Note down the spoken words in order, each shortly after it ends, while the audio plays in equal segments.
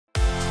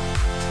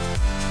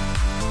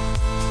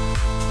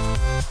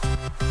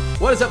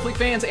What is up, Fleet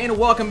fans, and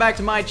welcome back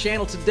to my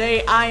channel.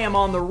 Today I am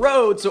on the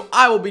road, so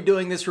I will be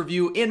doing this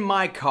review in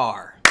my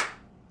car.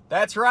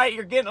 That's right,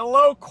 you're getting a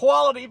low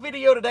quality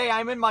video today.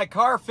 I'm in my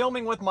car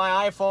filming with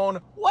my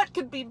iPhone. What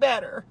could be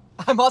better?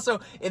 I'm also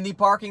in the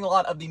parking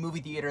lot of the movie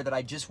theater that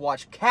I just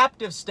watched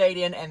Captive State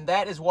in, and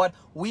that is what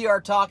we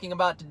are talking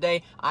about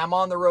today. I'm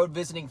on the road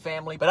visiting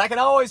family, but I can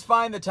always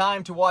find the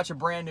time to watch a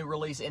brand new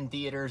release in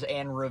theaters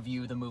and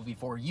review the movie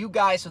for you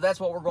guys, so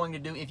that's what we're going to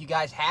do. If you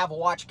guys have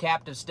watched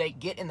Captive State,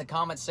 get in the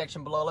comments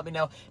section below. Let me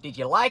know, did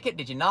you like it?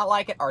 Did you not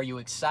like it? Are you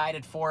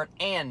excited for it?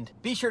 And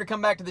be sure to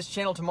come back to this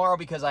channel tomorrow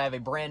because I have a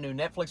brand new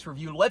Netflix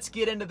review. Let's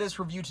get into this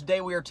review.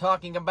 Today we are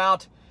talking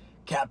about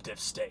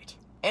Captive State.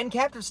 And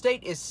Captive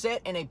State is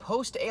set in a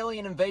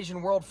post-alien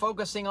invasion world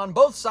focusing on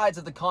both sides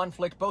of the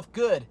conflict, both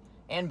good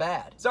and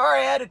bad. Sorry,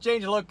 I had to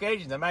change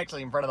locations. I'm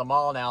actually in front of the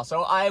mall now.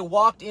 So I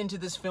walked into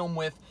this film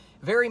with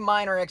very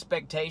minor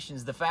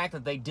expectations. The fact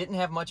that they didn't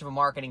have much of a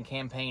marketing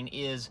campaign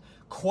is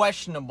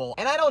questionable.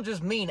 And I don't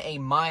just mean a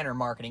minor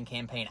marketing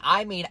campaign.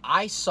 I mean,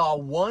 I saw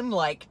one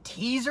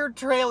teaser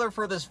trailer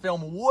for this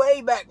film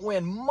way back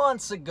when,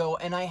 months ago,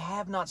 and I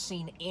have not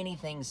seen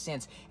anything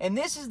since. And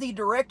this is the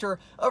director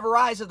of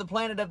Rise of the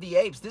Planet of the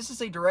Apes. This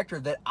is a director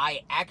that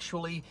I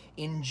actually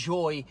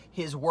enjoy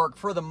his work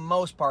for the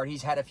most part.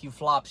 He's had a few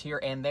flops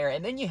here and there.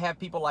 And then you have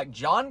people like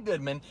John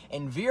Goodman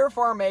and Vera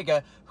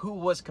Farmiga, who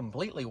was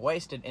completely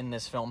wasted in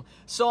this film.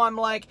 So I'm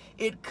like,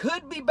 it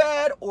could be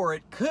bad or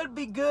it could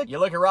be good. You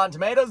look at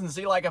Rotten Tomatoes and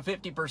see like a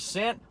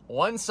 50%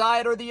 one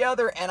side or the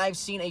other, and I've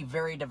seen a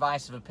very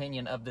divisive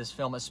opinion of this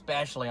film,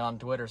 especially on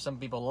Twitter. Some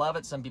people love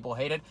it, some people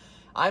hate it.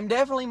 I'm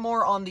definitely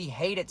more on the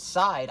hate it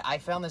side. I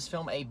found this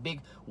film a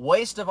big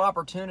waste of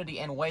opportunity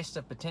and waste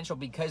of potential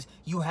because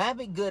you have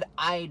a good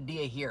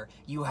idea here.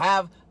 You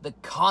have the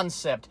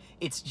concept.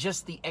 It's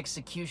just the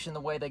execution,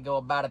 the way they go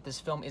about it. This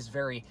film is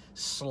very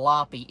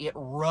sloppy. It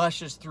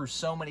rushes through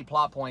so many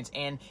plot points,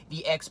 and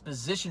the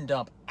exposition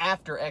dump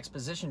after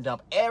exposition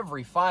dump.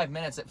 Every 5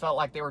 minutes it felt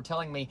like they were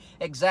telling me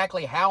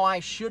exactly how I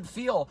should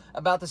feel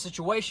about the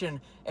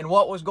situation and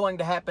what was going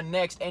to happen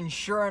next. And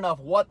sure enough,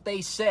 what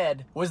they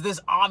said was this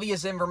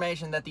obvious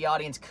information that the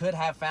audience could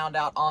have found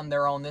out on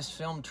their own. This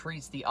film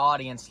treats the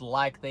audience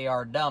like they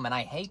are dumb, and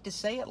I hate to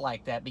say it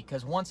like that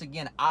because, once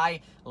again,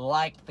 I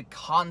liked the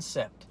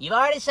concept. You've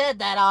already said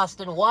that,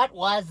 Austin. What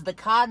was the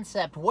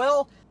concept?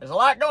 Well, there's a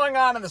lot going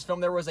on in this film.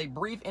 There was a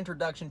brief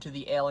introduction to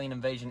the alien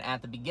invasion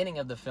at the beginning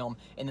of the film,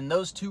 and then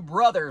those two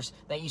brothers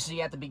that you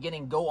see at the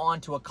beginning go on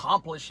to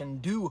accomplish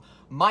and do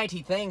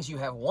mighty things. You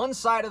have one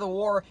side of the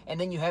war, and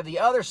then you have the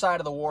other side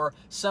of the war.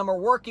 Some are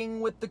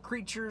working with the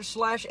creatures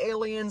slash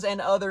aliens, and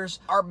others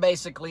are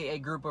basically a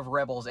group of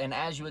rebels. And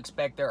as you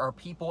expect, there are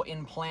people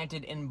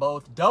implanted in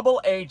both,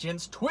 double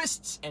agents,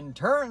 twists and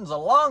turns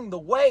along the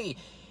way.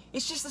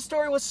 It's just the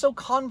story was so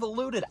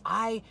convoluted.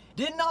 I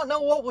did not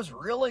know what was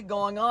really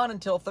going on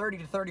until 30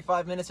 to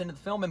 35 minutes into the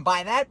film, and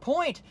by that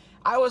point,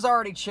 I was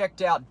already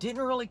checked out.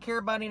 Didn't really care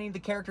about any of the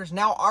characters.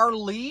 Now, our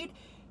lead,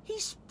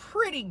 he's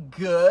pretty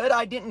good.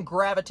 I didn't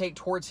gravitate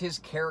towards his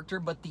character,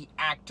 but the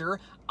actor,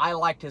 I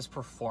liked his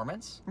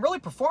performance. Really,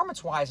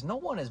 performance-wise, no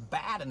one is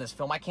bad in this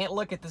film. I can't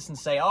look at this and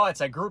say, oh,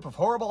 it's a group of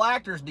horrible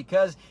actors,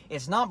 because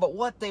it's not. But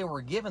what they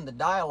were given, the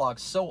dialogue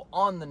so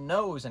on the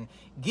nose and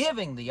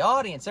giving the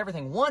audience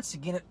everything. Once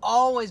again, it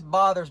always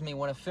bothers me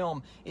when a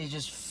film is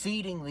just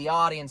feeding the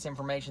audience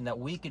information that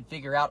we could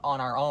figure out on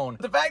our own.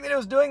 The fact that it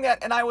was doing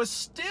that, and I was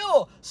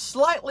still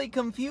slightly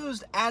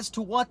confused as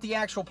to what the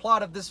actual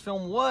plot of this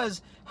film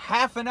was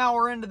half an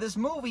hour into this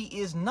movie,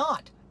 is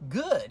not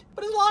good.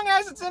 But as long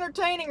as it's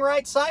entertaining,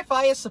 right?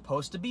 Sci-fi is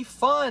supposed to be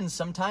fun.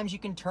 Sometimes you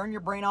can turn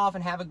your brain off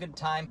and have a good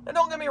time. And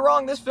don't get me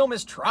wrong, this film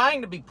is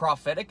trying to be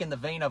prophetic in the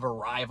vein of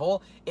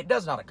Arrival. It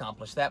does not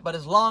accomplish that, but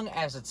as long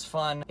as it's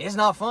fun, it's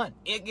not fun.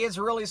 It gets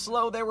really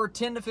slow. There were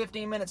 10 to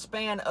 15 minute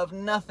span of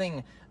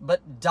nothing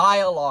but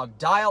dialogue.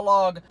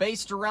 Dialogue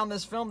based around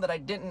this film that I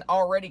didn't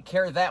already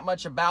care that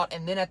much about.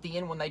 And then at the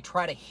end, when they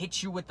try to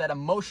hit you with that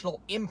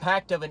emotional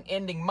impact of an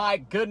ending, my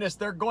goodness,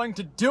 they're going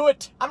to do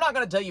it. I'm not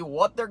going to tell you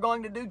what they're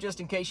going to do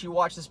just in case you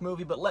watch this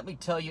movie, but let me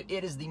tell you,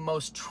 it is the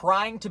most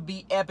trying to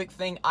be epic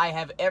thing I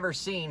have ever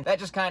seen. That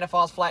just kind of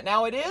falls flat.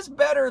 Now, it is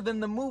better than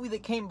the movie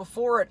that came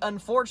before it.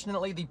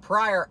 Unfortunately, the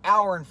prior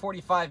hour and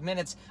 45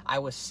 minutes, I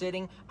was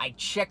sitting, I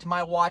checked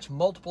my watch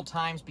multiple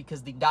times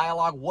because the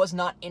dialogue was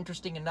not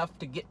interesting enough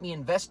to get me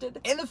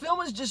invested. And the film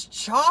is just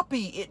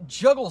choppy. It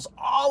juggles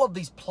all of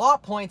these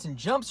plot points and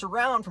jumps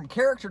around from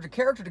character to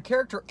character to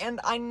character, and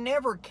I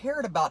never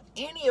cared about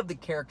any of the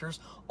characters,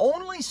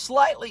 only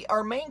slightly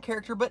our main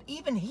character, but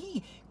even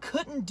he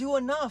couldn't do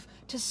enough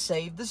to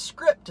save the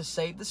script, to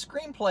save the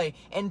screenplay,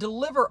 and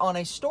deliver on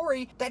a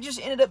story that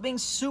just ended up being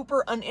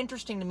super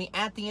uninteresting to me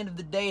at the end of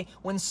the day.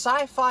 When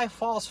sci-fi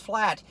falls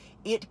flat,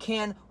 it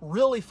can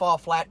really fall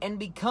flat and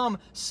become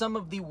some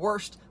of the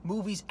worst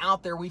movies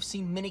out there. We've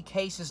seen many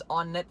cases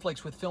on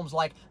Netflix with films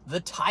like The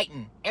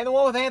Titan. And the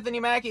one with Anthony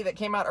Mackie that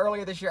came out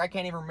earlier this year, I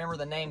can't even remember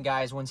the name,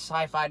 guys. When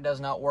sci-fi does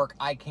not work,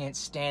 I can't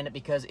stand it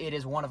because it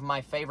is one of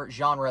my favorite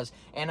genres.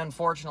 And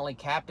unfortunately,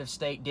 Captive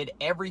State did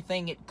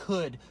everything it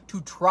could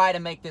to try to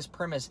make this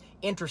premise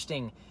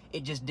interesting.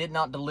 It just did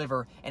not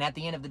deliver. And at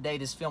the end of the day,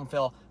 this film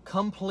fell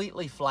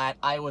completely flat.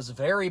 I was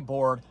very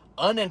bored,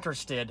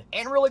 uninterested,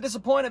 and really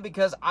disappointed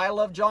because I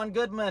love John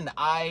Goodman.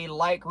 I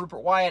like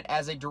Rupert Wyatt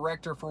as a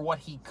director for what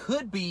he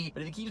could be,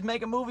 but if he keeps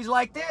making movies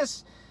like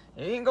this,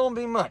 it ain't gonna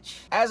be much.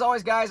 As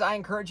always, guys, I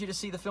encourage you to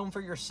see the film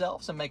for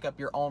yourselves and make up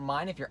your own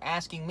mind. If you're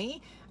asking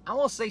me, I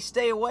won't say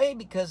stay away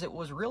because it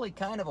was really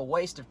kind of a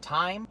waste of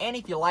time. And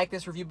if you like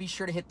this review, be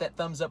sure to hit that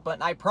thumbs up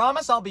button. I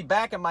promise I'll be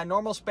back in my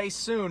normal space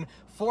soon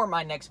for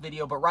my next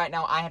video, but right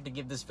now I have to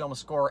give this film a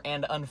score,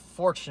 and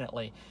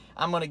unfortunately,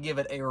 I'm going to give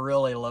it a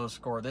really low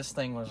score. This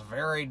thing was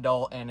very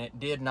dull and it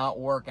did not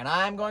work, and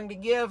I'm going to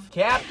give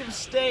Captive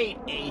State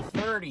a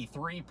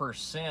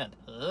 33%.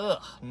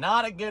 Ugh,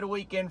 not a good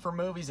weekend for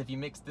movies if you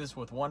mix this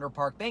with Wonder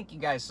Park. Thank you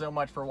guys so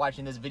much for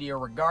watching this video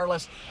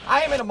regardless.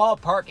 I am in a mall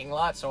parking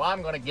lot, so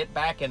I'm going to get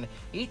back and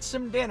eat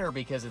some dinner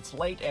because it's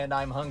late and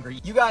I'm hungry.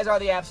 You guys are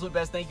the absolute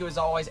best. Thank you as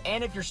always.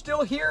 And if you're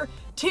still here,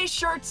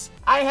 t-shirts.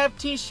 I have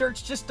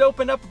t-shirts. Just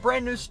opened up a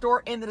brand new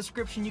store in the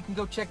description. You can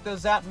go check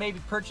those out. Maybe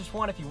purchase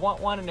one if you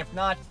want one, and if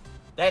not,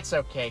 that's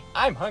okay.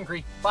 I'm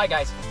hungry. Bye,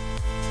 guys.